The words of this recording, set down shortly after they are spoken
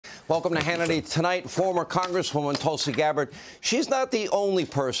Welcome to Hannity tonight. Former Congresswoman Tulsi Gabbard. She's not the only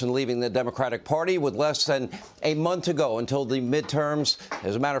person leaving the Democratic Party with less than a month to go until the midterms.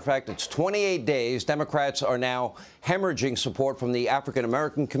 As a matter of fact, it's 28 days. Democrats are now hemorrhaging support from the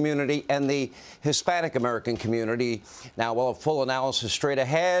African-American community and the Hispanic-American community. Now, we'll have full analysis straight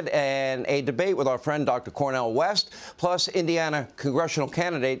ahead and a debate with our friend Dr. Cornel West, plus Indiana congressional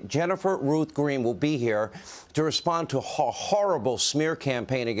candidate Jennifer Ruth Green will be here to respond to a horrible smear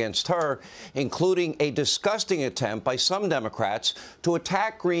campaign against her, including a disgusting attempt by some Democrats to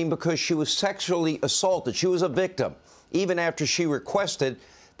attack Green because she was sexually assaulted. She was a victim, even after she requested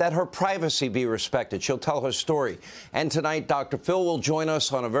that her privacy be respected. She'll tell her story. And tonight, Dr. Phil will join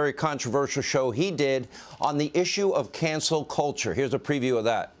us on a very controversial show he did on the issue of cancel culture. Here's a preview of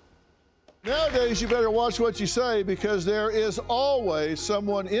that. Nowadays, you better watch what you say, because there is always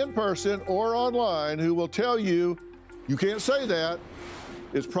someone in person or online who will tell you, you can't say that.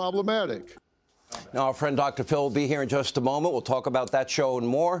 It's problematic. Now, our friend Dr. Phil will be here in just a moment. We'll talk about that show and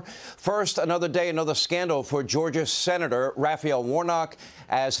more. First, another day, another scandal for Georgia Senator Raphael Warnock,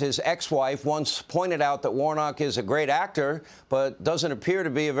 as his ex-wife once pointed out that Warnock is a great actor, but doesn't appear to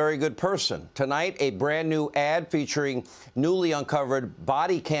be a very good person. Tonight, a brand new ad featuring newly uncovered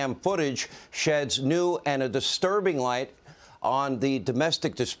body cam footage sheds new and a disturbing light on the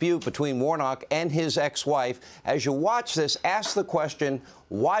domestic dispute between Warnock and his ex-wife. As you watch this, ask the question,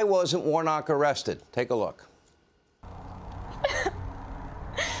 why wasn't Warnock arrested? Take a look.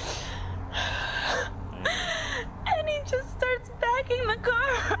 And he just starts backing the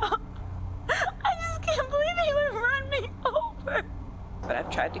car up. I just can't believe he would run me over. But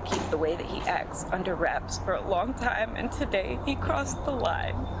I've tried to keep the way that he acts under wraps for a long time, and today he crossed the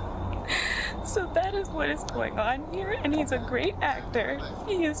line. So that is what is going on here, and he's a great actor.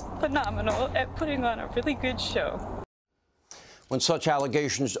 He is phenomenal at putting on a really good show. When such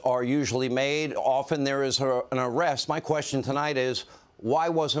allegations are usually made, often there is an arrest. My question tonight is, why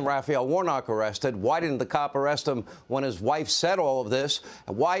wasn't Raphael Warnock arrested? Why didn't the cop arrest him when his wife said all of this?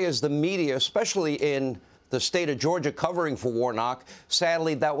 Why is the media, especially in the state of Georgia, covering for Warnock?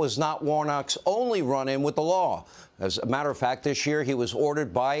 Sadly, that was not Warnock's only run-in with the law. As a matter of fact, this year he was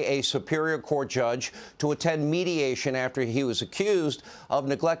ordered by a Superior Court judge to attend mediation after he was accused of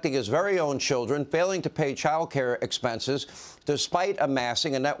neglecting his very own children, failing to pay child care expenses, despite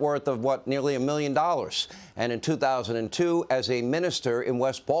amassing a net worth of, nearly $1 million. And in 2002, as a minister in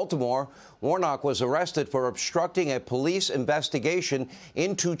West Baltimore, Warnock was arrested for obstructing a police investigation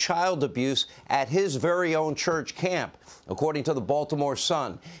into child abuse at his very own church camp. According to the Baltimore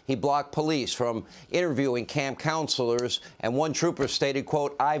Sun, he blocked police from interviewing camp counselors, and one trooper stated,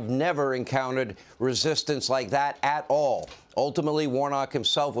 quote, "I've never encountered resistance like that at all." Ultimately, Warnock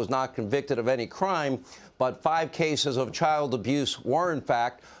himself was not convicted of any crime, but 5 cases of child abuse were, in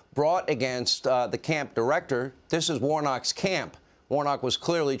fact, brought against the camp director. This is Warnock's camp. Warnock was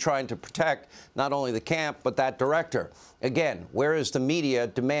clearly trying to protect not only the camp, but that director. Again, where is the media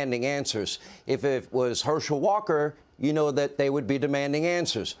demanding answers? If it was Herschel Walker, you know that they would be demanding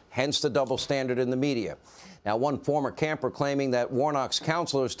answers, hence the double standard in the media. Now, one former camper claiming that Warnock's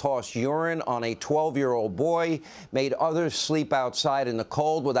counselors tossed urine on a 12-year-old boy, made others sleep outside in the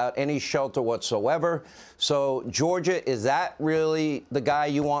cold without any shelter whatsoever. So, Georgia, is that really the guy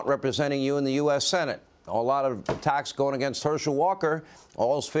you want representing you in the U.S. Senate? A lot of attacks going against Herschel Walker.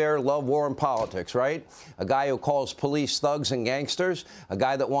 All's fair, love, war, and politics, right? A guy who calls police thugs and gangsters, a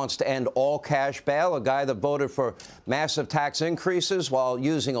guy that wants to end all cash bail, a guy that voted for massive tax increases while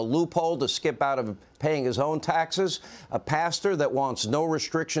using a loophole to skip out of paying his own taxes, a pastor that wants no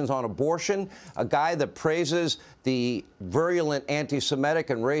restrictions on abortion, a guy that praises the virulent anti-Semitic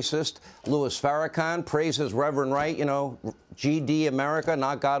and racist Louis Farrakhan, praises Reverend Wright, GD America,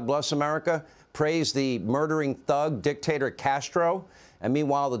 not God bless America, praise the murdering thug dictator Castro. And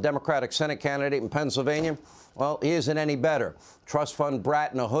meanwhile, the Democratic Senate candidate in Pennsylvania, well, he isn't any better. Trust fund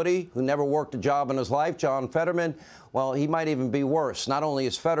brat in a hoodie who never worked a job in his life, John Fetterman, well, he might even be worse. Not only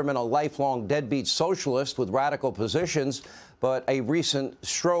is Fetterman a lifelong deadbeat socialist with radical positions, but a recent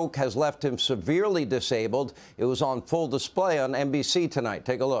stroke has left him severely disabled. It was on full display on NBC tonight.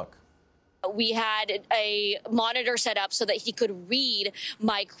 Take a look. We had a monitor set up so that he could read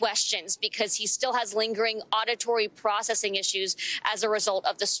my questions because he still has lingering auditory processing issues as a result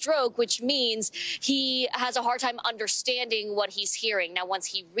of the stroke, which means he has a hard time understanding what he's hearing. Now, once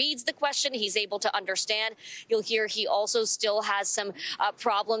he reads the question, he's able to understand. You'll hear he also still has some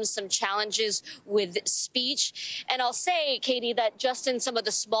problems, some challenges with speech. And I'll say, Katie, that just in some of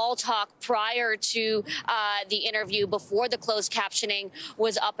the small talk prior to the interview, before the closed captioning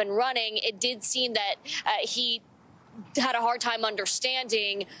was up and running, it did seem that he had a hard time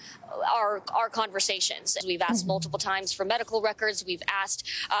understanding our conversations. We've asked multiple times for medical records. We've asked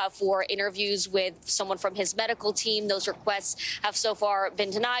for interviews with someone from his medical team. Those requests have so far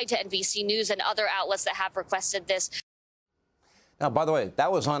been denied to NBC News and other outlets that have requested this. Now, by the way,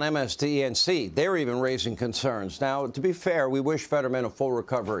 that was on MSDNC. They're even raising concerns. Now, to be fair, we wish Fetterman a full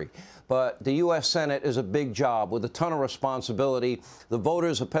recovery. But the U.S. Senate is a big job with a ton of responsibility. The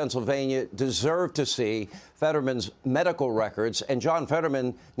voters of Pennsylvania deserve to see Fetterman's medical records, and John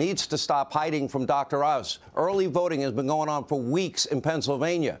Fetterman needs to stop hiding from Dr. Oz. Early voting has been going on for weeks in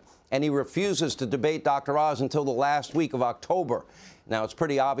Pennsylvania, and he refuses to debate Dr. Oz until the last week of October. Now, it's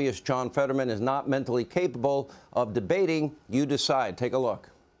pretty obvious John Fetterman is not mentally capable of debating. You decide. Take a look.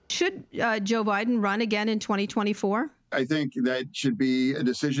 Should Joe Biden run again in 2024? I think that should be a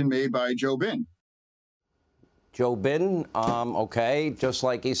decision made by Joe Biden. Joe Biden, okay, just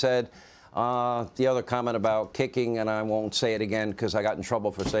like he said. The other comment about kicking, and I won't say it again because I got in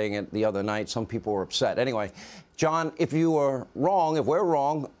trouble for saying it the other night. Some people were upset. Anyway, John, if you are wrong, if we're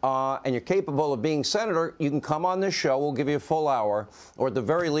wrong, and you're capable of being senator, you can come on this show. We'll give you a full hour, or at the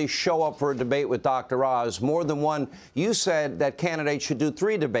very least, show up for a debate with Dr. Oz. More than one. You said that candidates should do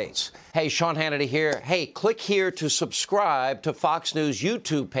 3 debates. Hey, Sean Hannity here. Hey, click here to subscribe to Fox News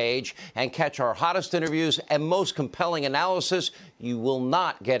YouTube page and catch our hottest interviews and most compelling analysis. You will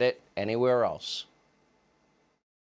not get it anywhere else.